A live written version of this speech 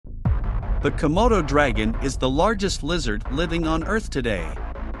The Komodo dragon is the largest lizard living on Earth today.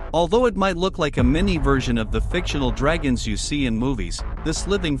 Although it might look like a mini version of the fictional dragons you see in movies, this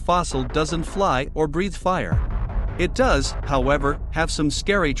living fossil doesn't fly or breathe fire. It does, however, have some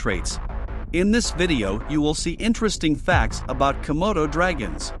scary traits. In this video you will see interesting facts about Komodo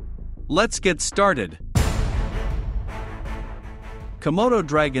dragons. Let's get started. Komodo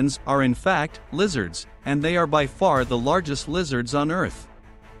dragons are in fact lizards, and they are by far the largest lizards on Earth.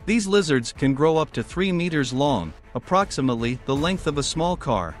 These lizards can grow up to 3 meters long, approximately the length of a small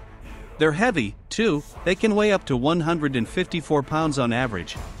car. They're heavy, too. They can weigh up to 154 pounds on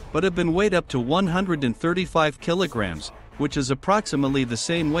average, but have been weighed up to 135 kilograms, which is approximately the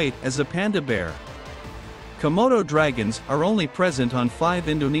same weight as a panda bear. Komodo dragons are only present on 5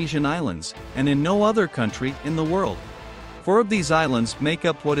 Indonesian islands, and in no other country in the world. 4 of these islands make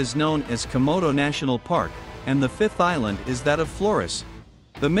up what is known as Komodo National Park, and the 5th island is that of Flores.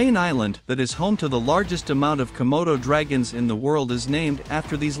 The main island that is home to the largest amount of Komodo dragons in the world is named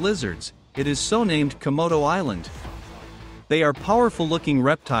after these lizards. It is so named Komodo Island. They are powerful-looking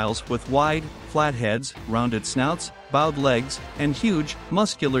reptiles with wide, flat heads, rounded snouts, bowed legs, and huge,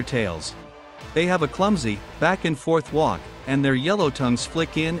 muscular tails. They have a clumsy, back-and-forth walk, and their yellow tongues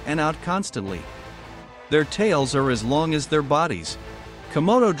flick in and out constantly. Their tails are as long as their bodies.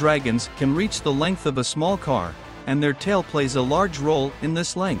 Komodo dragons can reach the length of a small car, and their tail plays a large role in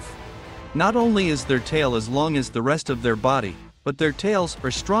this length. Not only is their tail as long as the rest of their body, but their tails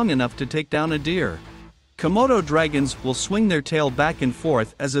are strong enough to take down a deer. Komodo dragons will swing their tail back and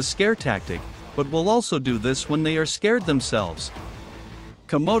forth as a scare tactic, but will also do this when they are scared themselves.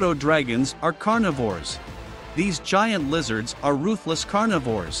 Komodo dragons are carnivores. These giant lizards are ruthless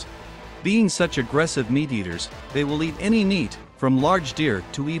carnivores. Being such aggressive meat eaters, they will eat any meat, from large deer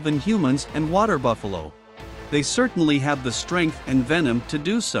to even humans and water buffalo. They certainly have the strength and venom to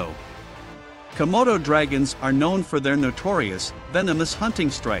do so. Komodo dragons are known for their notorious, venomous hunting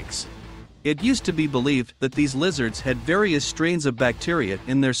strikes. It used to be believed that these lizards had various strains of bacteria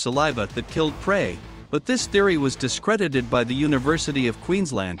in their saliva that killed prey, but this theory was discredited by the University of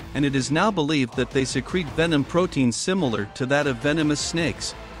Queensland, and it is now believed that they secrete venom proteins similar to that of venomous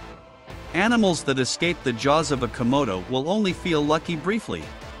snakes. Animals that escape the jaws of a Komodo will only feel lucky briefly.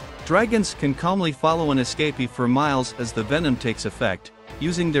 Dragons can calmly follow an escapee for miles as the venom takes effect,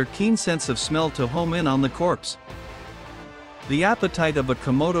 using their keen sense of smell to home in on the corpse. The appetite of a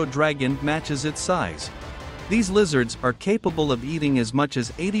Komodo dragon matches its size. These lizards are capable of eating as much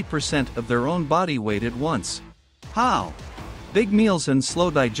as 80% of their own body weight at once. How? Big meals and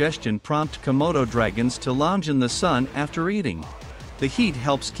slow digestion prompt Komodo dragons to lounge in the sun after eating. The heat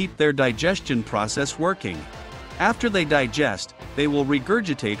helps keep their digestion process working. After they digest, they will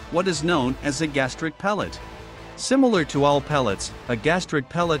regurgitate what is known as a gastric pellet. Similar to all pellets, a gastric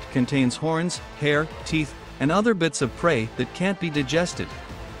pellet contains horns, hair, teeth, and other bits of prey that can't be digested.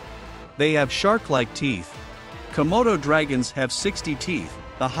 They have shark-like teeth. Komodo dragons have 60 teeth,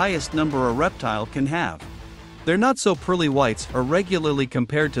 the highest number a reptile can have. Their not so pearly whites are regularly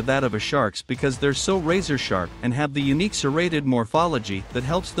compared to that of a shark's because they're so razor-sharp and have the unique serrated morphology that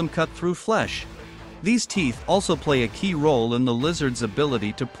helps them cut through flesh. These teeth also play a key role in the lizard's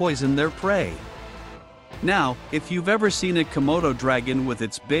ability to poison their prey. Now, if you've ever seen a Komodo dragon with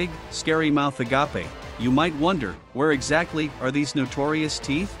its big, scary mouth agape, you might wonder, where exactly are these notorious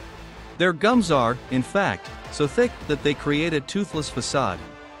teeth? Their gums are, in fact, so thick that they create a toothless facade.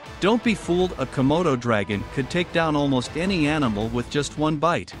 Don't be fooled, a Komodo dragon could take down almost any animal with just one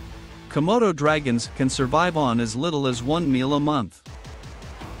bite. Komodo dragons can survive on as little as 1 meal a month.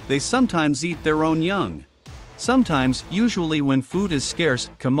 They sometimes eat their own young. Sometimes, usually when food is scarce,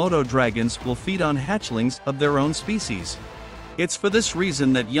 Komodo dragons will feed on hatchlings of their own species. It's for this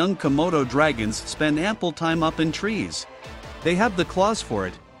reason that young Komodo dragons spend ample time up in trees. They have the claws for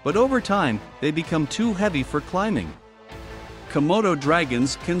it, but over time, they become too heavy for climbing. Komodo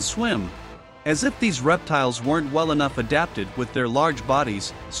dragons can swim. As if these reptiles weren't well enough adapted with their large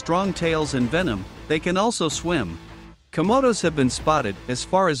bodies, strong tails and venom, they can also swim. Komodos have been spotted as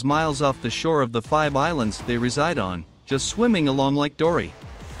far as miles off the shore of the 5 islands they reside on, just swimming along Lake Dory.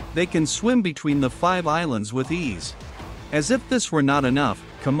 They can swim between the 5 islands with ease. As if this were not enough,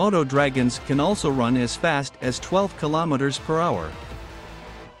 Komodo dragons can also run as fast as 12 kilometers per hour.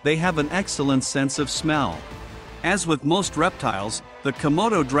 They have an excellent sense of smell. As with most reptiles, the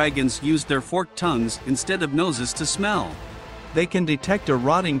Komodo dragons use their forked tongues instead of noses to smell. They can detect a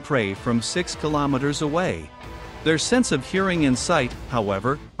rotting prey from 6 kilometers away. Their sense of hearing and sight,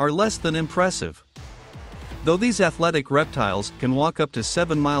 however, are less than impressive. Though these athletic reptiles can walk up to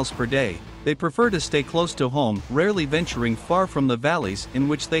 7 miles per day, they prefer to stay close to home, rarely venturing far from the valleys in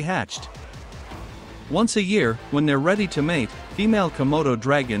which they hatched. Once a year, when they're ready to mate, female Komodo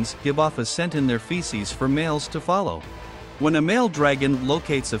dragons give off a scent in their feces for males to follow. When a male dragon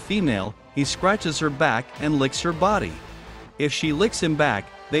locates a female, he scratches her back and licks her body. If she licks him back,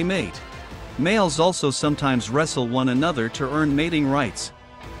 they mate. Males also sometimes wrestle one another to earn mating rights.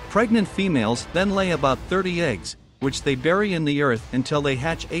 Pregnant females then lay about 30 eggs, which they bury in the earth until they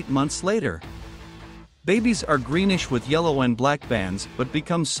hatch 8 months later. Babies are greenish with yellow and black bands but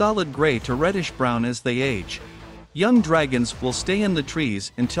become solid gray to reddish brown as they age. Young dragons will stay in the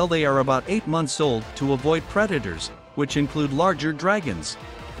trees until they are about 8 months old to avoid predators, which include larger dragons.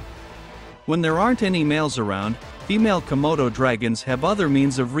 When there aren't any males around, female Komodo dragons have other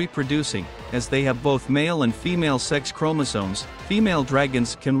means of reproducing, as they have both male and female sex chromosomes. Female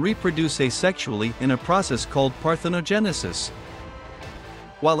dragons can reproduce asexually in a process called parthenogenesis.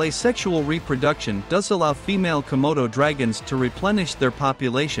 While asexual reproduction does allow female Komodo dragons to replenish their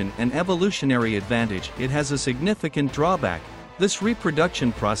population and evolutionary advantage, it has a significant drawback. This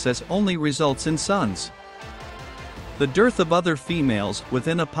reproduction process only results in sons. The dearth of other females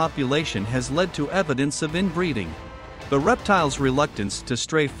within a population has led to evidence of inbreeding. The reptile's reluctance to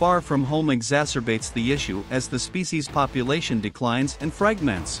stray far from home exacerbates the issue as the species' population declines and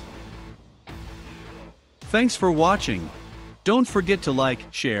fragments. Thanks for watching. Don't forget to like,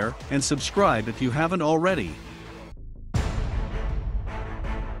 share, and subscribe if you haven't already.